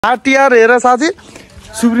RTR हेर साथी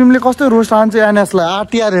सुप्रिमले कस्तो रोस्ट हान्छ एनएसलाई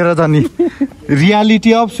आरटीआर हेर त नि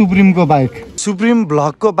reality of सुप्रिमको bike supreme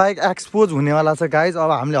ब्लकको bike expose हुनेवाला छ गाइज।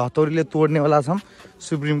 अब हामीले हतौरीले तोड्नेवाला छौँ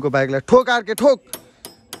सुप्रिमको बाइकलाई। ठोक आर्के ठोक।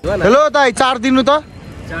 हेलो दाइ 4 दिनु त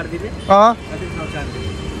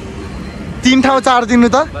 3 ठाउँ 4 दिनु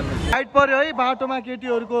त। फाइट पर्यो है बाटोमा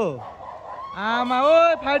केटीहरूको। आमा ओ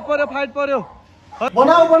फाइट पर्यो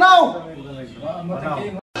बनाऊ बनाऊ।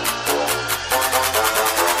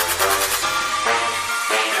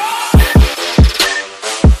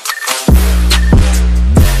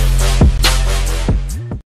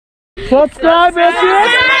 Subscribe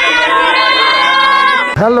Esis.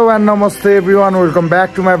 Hello and namaste everyone, welcome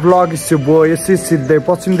back to my vlog. It's your boy Esis. सिधै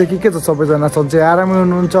पश्चिमदेखि के छ सबैजना सन्चै आरामै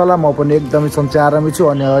हुनुहुन्छ होला। म पनि एकदमै सन्चै आरामै छु।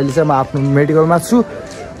 अनि अहिले चाहिँ म आफ्नो मेडिकलमा छु।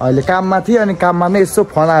 अहिले काममा थिएँ अनि काममा नै यसो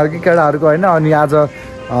फोन आयो कि केटाहरूको हैन। अनि आज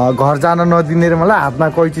घर जान नदिने रे मलाई। हातमा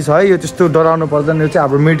कैची छ है। यो त्यस्तो डराउनु पर्दैन। यो चाहिँ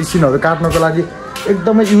हाम्रो मेडिसिनहरू काट्नको लागि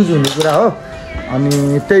एकदमै युज हुने कुरा हो।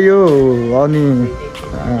 अनि त्यही हो। अनि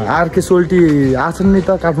आरके सोल्टी आछन् नि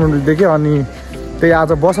त काठमाडौँदेखि। अनि त्यही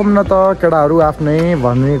आज बसौँ न त केटाहरू आफ्नै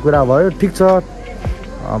भन्ने कुरा भयो। ठिक छ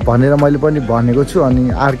भनेर मैले पनि भनेको छु।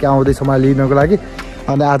 अनि आरके आउँदैछ मलाई लिनको लागि।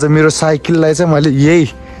 अनि आज मेरो साइकललाई चाहिँ मैले यही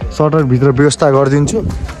सटरभित्र व्यवस्था गरिदिन्छु।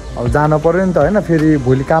 अब जान पर्यो नि त होइन। फेरि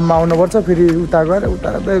भोलि काममा आउनुपर्छ। फेरि उता गएर उता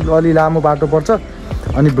अलि लामो बाटो पर्छ।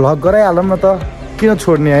 अनि भ्लग गराइहालौँ न त किन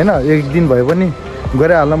छोड्ने होइन। एक दिन भए पनि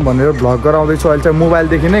गराइहालौँ भनेर भ्लग गराउँदैछु। अहिले चाहिँ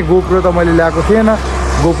मोबाइलदेखि नै गोप्रो त मैले ल्याएको थिएन।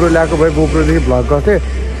 गोप्रो ल्याएको भए गोप्रोदेखि भ्लग गर्थेँ।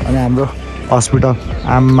 अनि हाम्रो हस्पिटल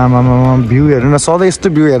आमामामा भ्यू हेर्नु न। सधैँ यस्तो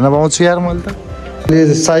भ्यू हेर्न पाउँछु यार मैले त।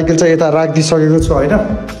 साइकल चाहिँ यता राखिदिइसकेको छु होइन।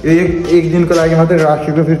 यो एक दिनको लागि मात्रै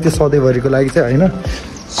राखेको। फेरि त्यो सधैँभरिको लागि चाहिँ होइन।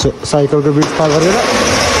 साइकलको बिच पार गरेर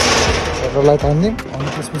सटरलाई तान्दिउँ। अनि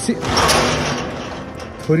त्यसपछि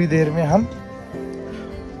थोरै देरमै हम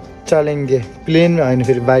चलेंगे। प्लेनमा होइन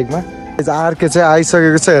फेरि बाइकमा। आरके चाहिँ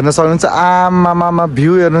आइसकेको छ हेर्न सक्नुहुन्छ। आमामामा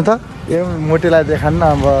भ्यू हेर्नु त। ए मोटेलाई देखाउनु न।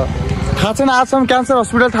 अब थाहा छैन आजसम्म क्यान्सर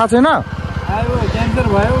हस्पिटल थाहा छैन।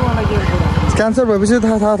 क्यान्सर भएपछि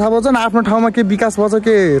थाहा पर्छ नि। आफ्नो ठाउँमा के विकास भन्छ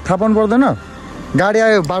के थाहा पाउनु पर्दैन। गाडी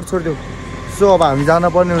आयो बाटो छोडिदियो। सो अब हामी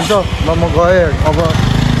जानुपर्ने हुन्छ। ल म गएँ। अब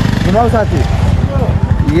घुमाउ साथी।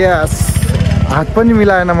 यस हात पनि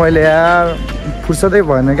मिलाएन मैले यार। फुर्सदै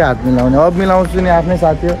भएन क्या हात मिलाउने। अब मिलाउँछु नि आफ्नै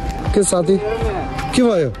साथी हो। के साथी के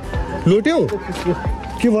भयो लोट्यो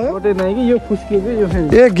के भयो। यो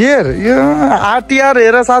ए गियर यो आरटीआर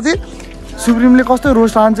हेर साथी सुप्रिमले कस्तो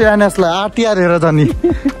रोस्ट हान्छ एनएसलाई आरटीआर हेर त नि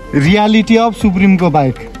reality of सुप्रिमको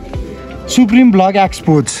bike supreme block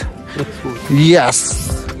expose. यस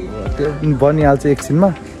त्यो बनिहाल्छ एकछिनमा।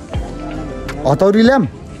 हतौरी ल्याम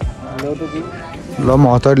ल म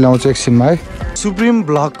हतौरी ल्याउँछु एकछिनमा है। सुप्रिम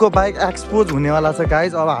ब्लकको बाइक एक्सपोज हुनेवाला छ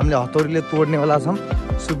गाइज। अब हामीले हतौरीले तोड्नेवाला छौँ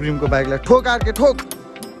सुप्रिमको बाइकलाई। ठोक आर्के ठोक।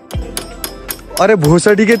 अरे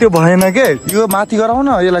भोसडी के त्यो भएन के। यो माथि गराउ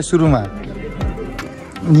न यसलाई। सुरुमा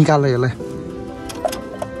निकाल यसलाई।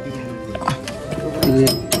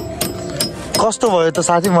 कस्तो भयो त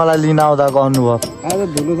साथी मलाई लिन आउँदाको अनुभव। आज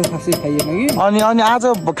धुलो त खासै खाइएन कि। अनि आज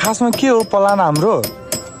खासमा के हो प्लान हाम्रो।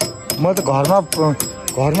 म त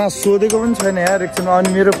घरमा सोधेको पनि छैन यार एकछिन। अनि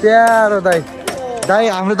मेरो प्यारो दाई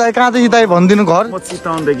हाम्रो दाई कहाँदेखि दाई भनिदिनु। घर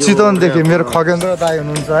चितवनदेखि मेरो खगेन्द्र दाई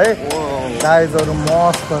हुनुहुन्छ है। दाइजहरू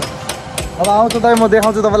मस्त। अब आउँछ दाइ म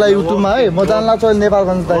देखाउँछु तपाईँलाई युट्युबमा है। म जान लाग्छु अहिले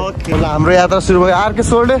नेपालगञ्ज दाइ। हाम्रो यात्रा सुरु भयो। आरके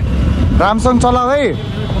सोल्डे रामसँग चलाऊ है।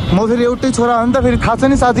 म फेरि एउटै छोरा हो नि त। फेरि थाहा छ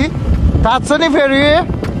नि साथी थाहा छ नि। फेरि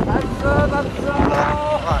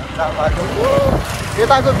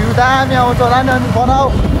यताको भ्यू दामी आउँछ होला नि। अनि बनाऊ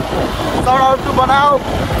चढाउ बनाऊ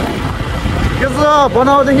के छ।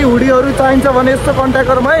 बनाउँदेखि हुडीहरू चाहिन्छ भने यस्तो कन्ट्याक्ट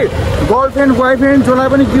गरौँ है। गर्लफ्रेन्ड बोयफ्रेन्ड जसलाई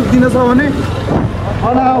पनि गिफ्ट दिन छ भने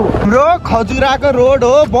हाम्रो खजुराको रोड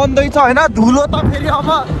हो बन्दैछ होइन। धुलो त फेरि अब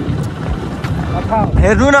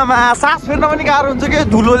हेर्नु न सास फेर्न पनि गाह्रो हुन्छ कि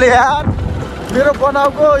धुलोले यार। मेरो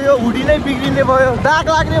बनाउको यो हुडी नै बिग्रिने भयो। दाग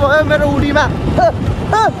लाग्ने भयो मेरो हुडीमा।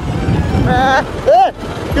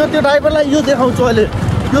 त्यो ड्राइभरलाई यो देखाउँछु अहिले।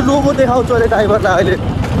 यो लोगो देखाउँछु अहिले ड्राइभरलाई। अहिले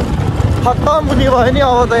खत्तम हुने भयो नि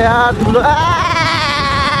अब त यार धुलो।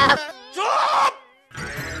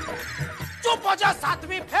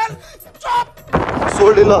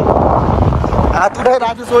 सोल्टी ल हात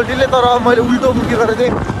उठाइरहेको सोल्टीले। तर मैले उल्टो मुखी गरेको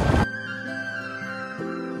थिएँ।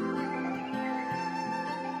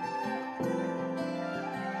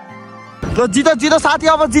 ल जित साथी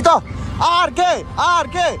अब जित। आरके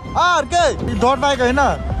आरके आरके डर लागेको होइन।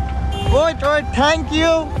 Weight thank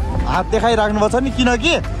you. हात देखाइराख्नु भएको छ नि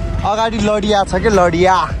किनकि अगाडि लडिया छ कि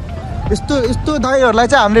लडिया। यस्तो दाइहरूलाई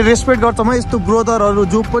चाहिँ हामीले रेस्पेक्ट गर्छौँ है। यस्तो ब्रदरहरू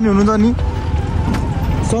जो पनि हुनुहुन्छ नि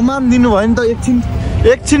सम्मान दिनुभयो नि त एकछिन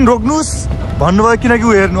एकछिन रोक्नुस् भन्नुभयो किनकि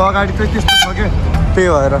ऊ हेर्नु अगाडि चाहिँ त्यस्तो छ क्या त्यही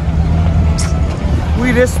भएर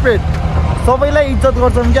वी रेस्पेक्ट सबैलाई इज्जत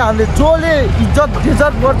गर्छौँ क्या हामीले जसले इज्जत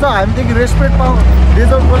डिजर्भ गर्छ हामीदेखि रेस्पेक्ट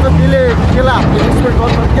डिजर्भ गर्छ त्यसलाई हामीले रेस्पेक्ट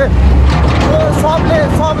गर्छौँ क्या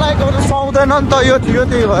सबलाई गर्नु सुहाउँदैन नि त यो थियो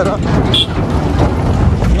त्यही भएर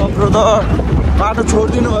ब्रदर बाटो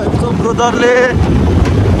छोडिदिनु भएको छ ब्रदरले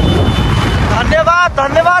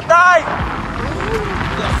धन्यवाद दाइ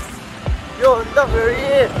यो हुन्छ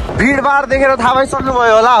फेरि भिडभाड देखेर थाहा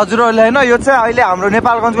पाइसक्नुभयो होला हजुरहरूले होइन यो चाहिँ अहिले हाम्रो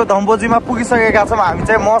नेपालगञ्जको धम्बोजीमा पुगिसकेका छौँ हामी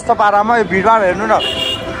चाहिँ मस्त पारामा यो भिडभाड हेर्नु न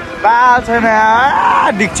बाल छैन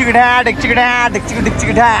ढिक्चिक ढ्या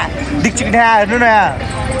हेर्नु न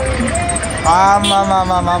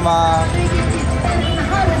आमा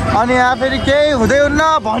अनि यहाँ फेरि केही हुँदै हुन्न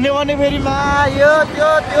भन्यो भने फेरि यो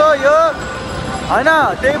त्यो यो होइन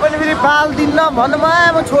त्यही पनि फेरि बाल दिन्न भन्नुमा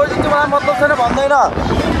म छोडिदिन्छु मलाई मतलब छैन भन्दैन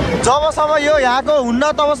जबसम्म यो यहाँको हुन्न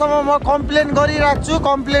तबसम्म म कम्प्लेन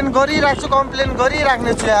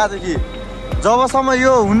गरिराख्ने छु यहाँदेखि जबसम्म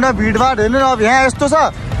यो हुन्न भिडभाड हेर्नु न अब यहाँ यस्तो छ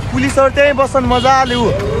पुलिसहरू त्यहीँ बस्छन् मजाले ऊ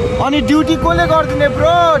अनि ड्युटी कसले गरिदिने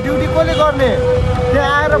ब्रो ड्युटी कसले गर्ने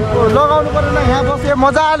त्यहाँ आएर लगाउनु परेन यहाँ बसे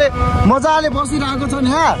मजाले बसिरहेको छन्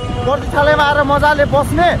यहाँ प्रतिक्षालयमा आएर मजाले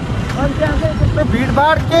बस्ने अनि त्यहाँ चाहिँ त्यस्तो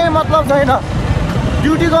भिडभाड केही मतलब छैन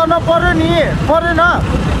ड्युटी गर्न पर्यो नि परेन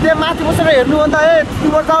त्यहाँ माथि बसेर हेर्नुभन्दा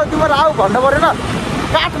तिम्रो आऊ भन्नु परेन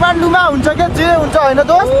काठमाडौँमा हुन्छ क्या जे हुन्छ होइन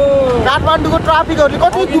दोस्त काठमाडौँको ट्राफिकहरूले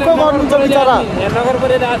कति दुःख गर्नुहुन्छ बिचरा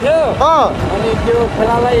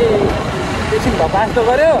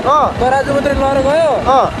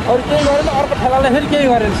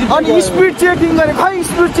अनि स्पिड चेकिङ गरे खै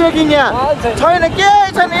स्पिड चेकिङ यहाँ छैन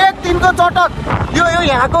केही छैन एक दिनको चटक यो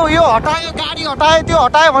यहाँको यो हटायो गाडी हटायो त्यो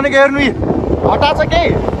हटायो भनेको हेर्नु हटाएको छ केही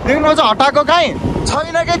देख्नुहुन्छ हटाएको काहीँ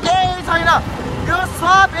छैन कि केही छैन यो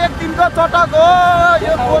सब एक दिनको चटक हो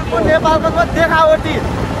यो बोलको नेपालको देखावटी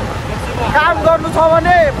काम गर्नु छ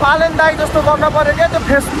भने पालन दाई जस्तो गर्न पर्यो क्या त्यो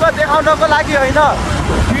फेसबुकमा देखाउनको लागि होइन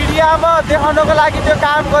मिडियामा देखाउनको लागि त्यो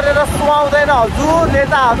काम गरेर सुहाउँदैन हजुर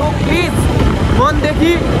नेताहरू प्लिज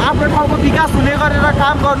मनदेखि आफ्नो ठाउँको विकास हुने गरेर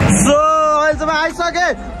काम गर्नु सो अहिलेसम्म आइसके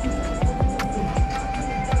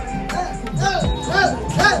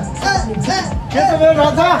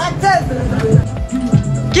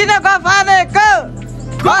किन गफानेको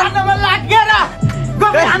गर्नमा लागेर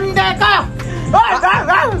गफान्देको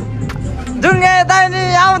जुङ्गे दाइनी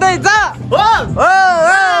आउँदैछ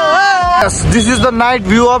this is the night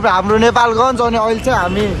view of हाम्रो नेपालगञ्ज अनि अहिले चाहिँ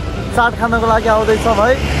हामी चाट खानको लागि आउँदैछौँ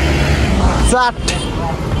है चाट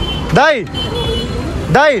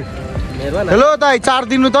दाइ हेलो दाइ चाट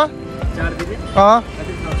दिनु त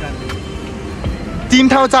 3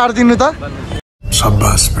 ठाउँ चाट दिनु त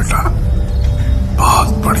शाबाश बेटा बहुत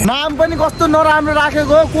बढिया नाम पनि कस्तो नराम्रो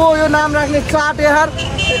राखेको को यो नाम राख्ने चाट यार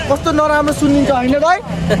कस्तो नराम्रो सुनिन्छ होइन दाइ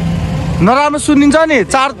नराम्रो सुनिन्छ नि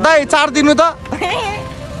चाट दिनु त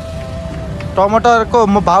टमाटरको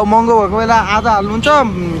भाउ महँगो भएको बेला आधा हाल्नुहुन्छ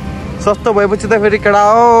सस्तो भएपछि त फेरि केटा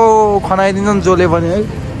हो खनाइदिन्छन् जसले पनि है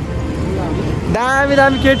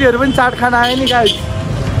दामी केटीहरू पनि चाट खान आयो नि गाइस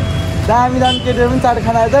दामी केटीहरू पनि चाट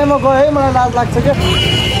खान आयो दाइ म गएँ है मलाई लाज लाग्छ क्या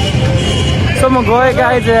सो म गएँ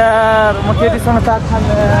गाइस यार म केटीसँग चाट खान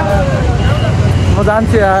म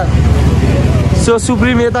जान्छु यार सो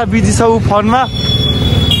सुप्रिम यता बिजी छ ऊ फोनमा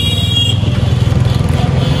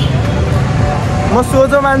म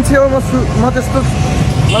सोझो मान्छे हो म त्यस्तो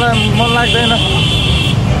मलाई मन लाग्दैन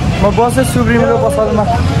म बसेँ सुप्रिमको पसलमा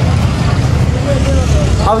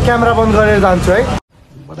अब क्यामेरा बन्द गरेर जान्छु है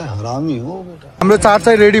हाम्रो चाट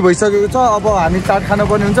चाहिँ रेडी भइसकेको छ अब हामी चाट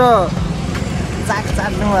खानुपर्ने हुन्छ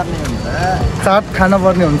चाट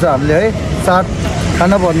खानुपर्ने हुन्छ हामीले है चाट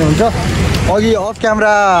खानुपर्ने हुन्छ अघि अफ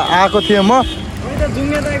क्यामेरा आएको थिएँ म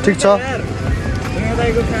ठिक छ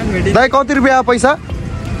दाइ कति रुपियाँ पैसा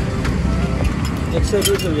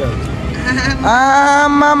 120 रुपियाँ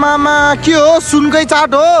आमा के हो सुनकै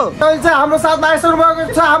चाट हो अहिले चाहिँ हाम्रो साथमा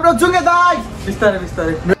आइसक्नुभएको छ हाम्रो जुङ्गे दाइ बिस्तारै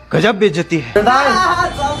गजब बेइज्जती दाइ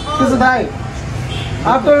के छ दाइ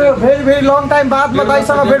आफ्टर भेरी लङ टाइम बादमा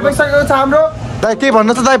दाइसँग भेट भइसकेको छ हाम्रो दाइ के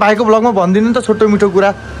भन्नु त दाइ भाइको ब्लगमा भनिदिनु नि त छोटो मिठो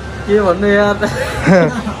कुरा के भन्नु यार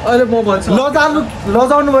अहिले म भन्छु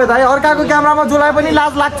लजाउनु भयो दाइ अर्काको क्यामेरामा जोलाए पनि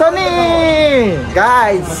लाज लाग्छ नि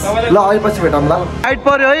गाइस ल अहिले पछि भेटौँ ल फाइट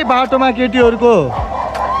पर्यो है बाटोमा केटीहरूको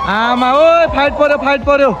आमा ओ फाइट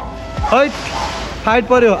पर्यो है फाइट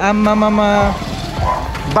पर्यो आमामा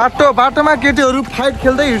बाटोमा केटीहरू फाइट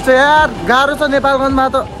खेल्दै हिँड्छ यार गाह्रो छ नेपालगञ्जमा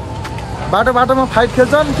त बाटोमा फाइट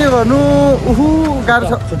खेल्छन् के गर्नु गाह्रो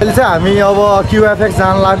छ अहिले चाहिँ हामी अब क्युएफएक्स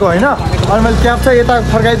जान लाग्यो होइन अनि मैले क्याब चाहिँ यता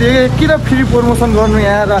फर्काइदिएँ किन फ्री प्रमोसन गर्नु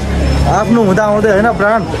यहाँ आफ्नो हुँदा हुँदै होइन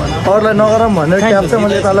ब्रान्ड अरूलाई नगरौँ भनेर क्याब चाहिँ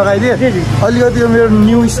मैले यता लगाइदिएँ अलिकति मेरो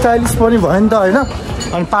न्यू स्टाइलिस पनि भयो नि त होइन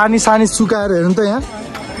अनि पानी सानी सुकाएर हेर्नु त यहाँ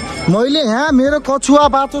मैले यहाँ मेरो कछुवा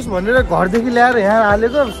बाँचोस् भनेर घरदेखि ल्याएर यहाँ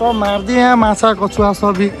हालेको सब मारिदिएँ यहाँ माछा कछुवा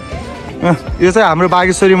सबै यो चाहिँ हाम्रो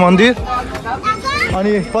बागेश्वरी मन्दिर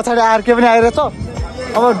अनि पछाडि आर्के पनि आइरहेछ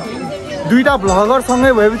अब दुईवटा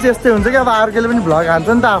भ्लगरसँगै भएपछि यस्तै हुन्छ कि अब आर्केले पनि भ्लग हान्छ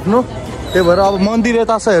नि त आफ्नो त्यही भएर अब मन्दिर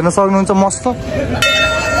यता छ हेर्न सक्नुहुन्छ मस्त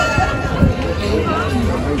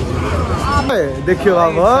देखियो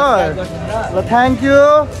अब ल थ्याङ्क यू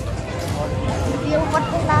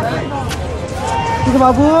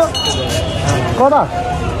बाबु कता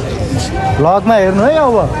भ्लगमा हेर्नु है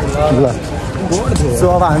अब ल सो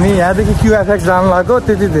अब हामी यहाँदेखि क्युएफएक्स जानु लाग्यो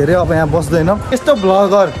त्यति धेरै अब यहाँ बस्दैनौँ यस्तो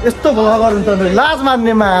भ्लगर हुन्छ लाज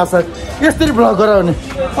मान्नेमा आएछ यसरी भ्लगर हुने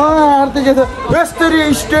के छ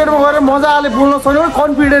यसरी स्टेटमा गएर मजाले बोल्न सक्यो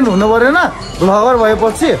कन्फिडेन्ट हुनु परेन भ्लगर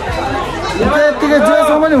भएपछि यत्तिकै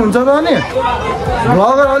जेसम्म नि हुन्छ त नि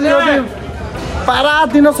भ्लगर अलिकति पारा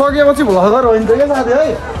दिन सकेपछि भ्लगर होइन त क्या साथी है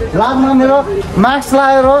लाज मानेर मास्क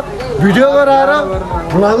लगाएर भिडियो गराएर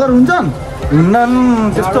भ्लगर हुन्छन् हुन्नन्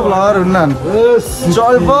त्यस्तो भ्लगर हुन्नन्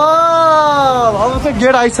चल अब चाहिँ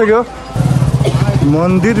गेट आइसक्यो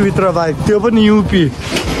मन्दिरभित्र बाइक त्यो पनि युपी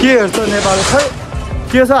के हेर्छ नेपाल खै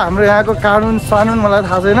के छ हाम्रो यहाँको कानुन सानुन मलाई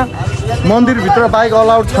थाहा छैन मन्दिरभित्र बाइक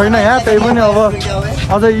अलाउड छैन यहाँ त्यही पनि अब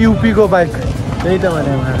अझै युपीको बाइक त्यही त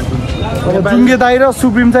भने जुङ्गे दाइ र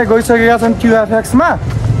सुप्रिम चाहिँ गइसकेका छन् क्युएफएक्समा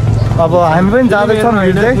अब हामी पनि जाँदैछौँ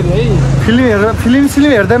हिँड्दै फिल्म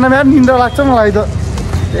हेर्दैन म्याम निन्द्रा लाग्छ मलाई त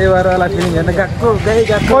त्यही भएर होला फिल्म हेर्न गएको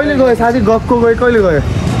कहिले गयो साथी गएको गयो कहिले गयो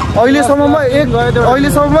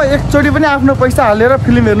अहिलेसम्म एकचोटि पनि आफ्नो पैसा हालेर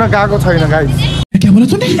फिल्म हेर्न गएको छैन गाइस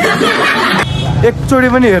एकचोटि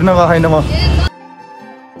पनि हेर्न गएको छैन म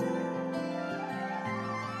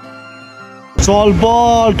चल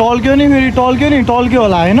बल टल्क्यो नि फेरि टल्क्यो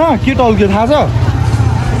होला होइन के टल्क्यो थाहा छ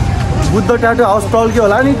बुद्ध ट्याटु हाउस टल्क्यो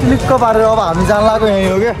होला नि क्लिक्क पारेर अब हामी जान लाग्यो यहीँ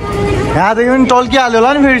हो क्या यहाँदेखि पनि टल्किहाल्यो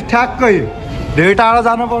होला नि फेरि ठ्याक्कै धेरै टाढा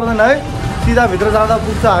जानु पर्दैन है सिधा भित्र जाँदा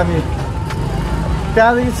पुग्छ हामी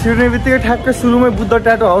त्यहाँदेखि छिर्ने बित्तिकै ठ्याक्कै सुरुमै बुद्ध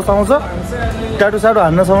ट्याटु हाउस आउँछ ट्याटु स्याटु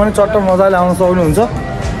हान्नसम्म पनि चट्ट मजाले आउन सक्नुहुन्छ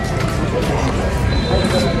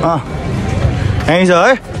यहीँ छ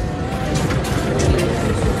है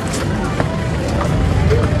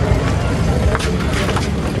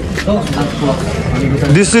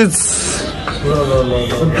This is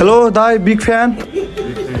hello, Dai, big fan.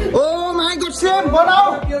 Oh my God, Sam, बनाओ.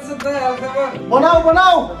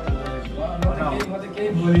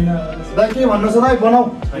 Dai के भन्नु छ दाइ बनाऊ.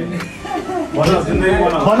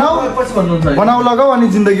 बनाऊ लगाऊ अनि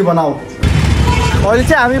जिन्दगी बनाऊ. अहिले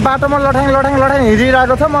चाहिँ हामी बाटोमा लठाङ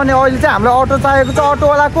हिँडिरहेको छौँ अनि अहिले चाहिँ हामीलाई अटो चाहिएको छ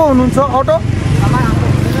अटोवाला को हुनुहुन्छ अटो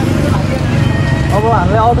अब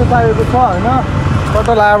हामीलाई अटो चाहिएको छ होइन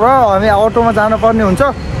अटो लगाएर हामी अटोमा जानुपर्ने हुन्छ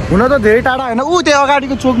हुन त धेरै टाढा होइन त्यही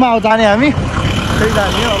अगाडिको चोकमा जाने हामी त्यही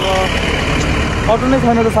जाने अब अटो नै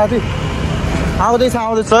छैन त साथी आउँदैछ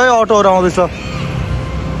है अटोहरू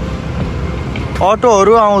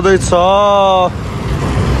आउँदैछ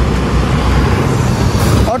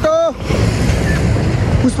अटो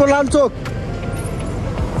पुष्पलाल चोक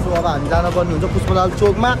सो अब हामी जानुपर्ने हुन्छ पुष्पलाल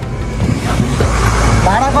चोकमा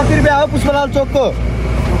भाडा कति रुपियाँ हो पुष्पलाल चोकको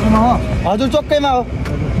हजुर चोकैमा हो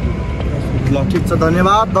ल ठिक छ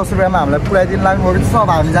धन्यवाद 10 रुपियाँमा हामीलाई पुऱ्याइदिनु लाग्नुभएको छ अब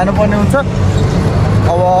हामी जानुपर्ने हुन्छ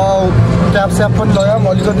अब ट्याप स्याप पनि लगायौँ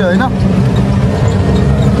अलिकति होइन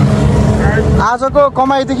आजको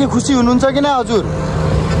कमाइदेखि खुसी हुनुहुन्छ कि नै हजुर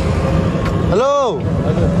हेलो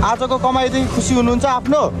आजको कमाइदेखि खुसी हुनुहुन्छ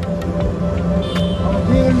आफ्नो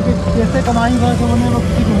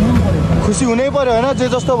खुसी हुनै पर्यो होइन जे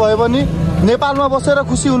जस्तो भयो भने नेपालमा बसेर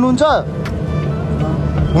खुसी हुनुहुन्छ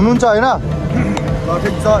होइन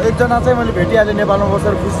ठिक छ एकजना चाहिँ मैले भेटिहालेँ नेपालमा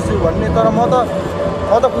बसेर खुसी छु भन्ने तर म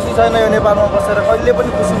त खुसी छैन यो नेपालमा बसेर कहिले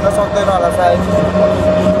पनि खुसी हुन सक्दैन होला सायद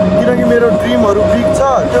किनकि मेरो ड्रिमहरू बिग छ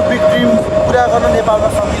त्यो बिग ड्रिम पुरा गर्न नेपालमा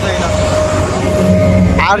सकिँदैन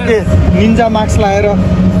आर्के निन्जा मास्क लगाएर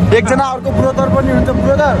एकजना अर्को ब्रोदर पनि हुन्छ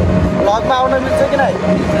ब्रोदर भ्लगमा आउन मिल्छ कि नै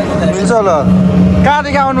मिल्छ ल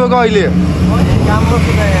कहाँदेखि आउनुभएको अहिले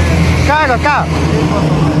कहाँ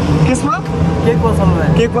केसमा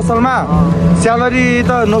केक पसलमा स्यालेरी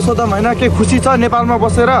त नसोधौँ होइन के खुसी छ नेपालमा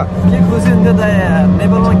बसेर के खुसी हुन्छ त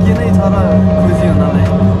नेपालमा के नै छ र खुसी हुनलाई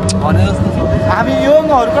भने जस्तो हामी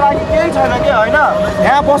यङहरूको लागि केही छैन के होइन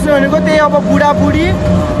यहाँ बस्ने भनेको त्यही अब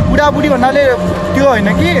बुढाबुढी भन्नाले त्यो होइन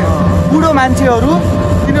कि बुढो मान्छेहरू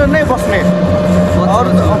तिनीहरू चिल्ड्रेन नै बस्ने अरू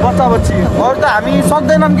बच्चा बच्ची अरू त हामी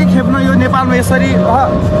सक्दैनौँ कि खेप्न यो नेपालमा यसरी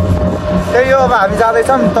त्यही हो अब हामी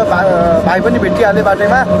जाँदैछौँ त भाइ पनि भेटिहाल्यो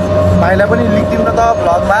बाटैमा भाइलाई पनि लिखिदिउँ न त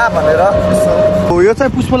भ्लगमा भनेर यो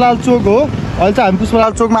चाहिँ पुष्पलाल चोक हो अहिले चाहिँ हामी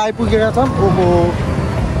पुष्पलाल चोकमा आइपुगेका छौँ ओहो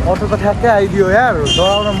अटो त ठ्याक्कै आइदियो यार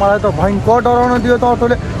डराउन मलाई त भयङ्कर डराउन दियो त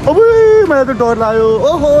अटोले अब मलाई त डर लाग्यो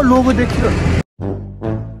ओहो लोगो देखियो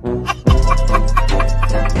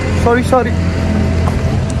सरी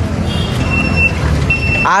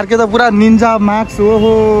आर्के त पुरा निन्जा मार्क्स ओहो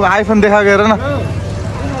आइफोन देखा गएर न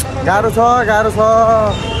गाह्रो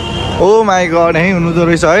छ ओ माई गड यहीँ हुनुहुँदो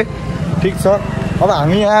रहेछ है ठिक छ अब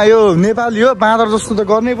हामी यहाँ यो नेपाली हो बाँदर जस्तो त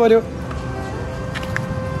गर्नै पर्यो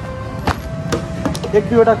एक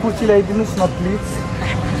दुईवटा कुर्सी ल्याइदिनुहोस् न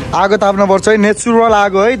प्लिज आगो ताप्न पर्छ है नेचुरल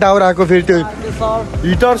आगो है दाउराको फेरि त्यो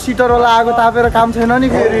हिटर सिटरवाला आगो तापेर काम छैन नि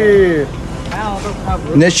फेरि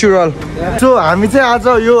नेचुरल सो हामी चाहिँ आज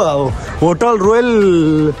यो होटल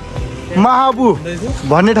रोयल महाबु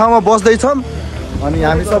भन्ने ठाउँमा बस्दैछौँ अनि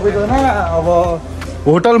हामी सबैजना अब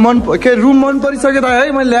होटल रुम मन परिसक्यो त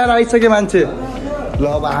है मैले ल्याएर आइसकेँ मान्छे ल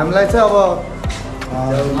अब हामीलाई चाहिँ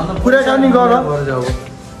अब कुराकानी गर ल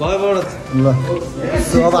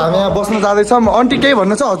अब हामी यहाँ बस्न जाँदैछौँ आन्टी केही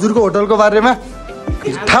भन्नु छ हजुरको होटलको बारेमा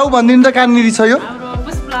ठाउँ भनिदिनु त कहाँनिर छ यो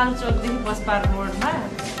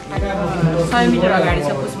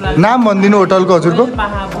नाम भनिदिनु होटलको हजुरको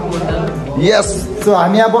यस सो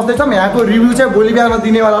हामी यहाँ बस्दैछौँ यहाँको रिभ्यू चाहिँ भोलि बिहान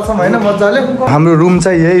दिनेवाला छौँ होइन मजाले हाम्रो रुम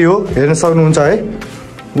चाहिँ यही हो हेर्न सक्नुहुन्छ है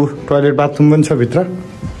टोइलेट बाथरुम पनि छ भित्र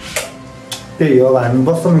त्यही हो अब हामी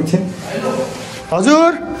बस्छौँ एकछिन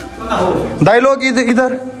हजुर दाइ लोग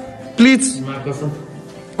इधर प्लिज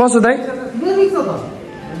कसो दाइ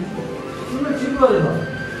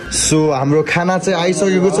सो हाम्रो खाना चाहिँ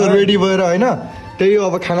आइसकेको छ रेडी भएर होइन त्यही हो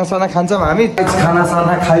अब खानासाना खान्छौँ हामी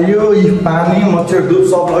खानासाना खाइयो पानी मच्छर दुध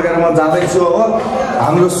सब लगेर म जाँदैछु अब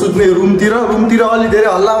हाम्रो सुत्ने रुमतिर अलि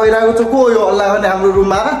धेरै हल्ला भइरहेको छ को यो हल्ला गर्ने हाम्रो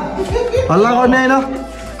रुममा हल्ला गर्ने होइन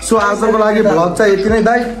सो आजको लागि भ्लग चाहिँ यति नै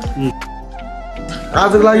दाइ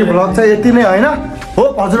आजको लागि भ्लग चाहिँ यति नै होइन हो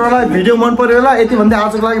हजुरहरूलाई भिडियो मन पर्यो होला यति भन्दै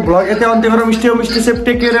आजको लागि भ्लग यति अन्त्य गरौँ stay safe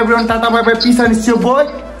take care everyone Tata bye bye piece and C you boy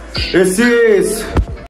एसिस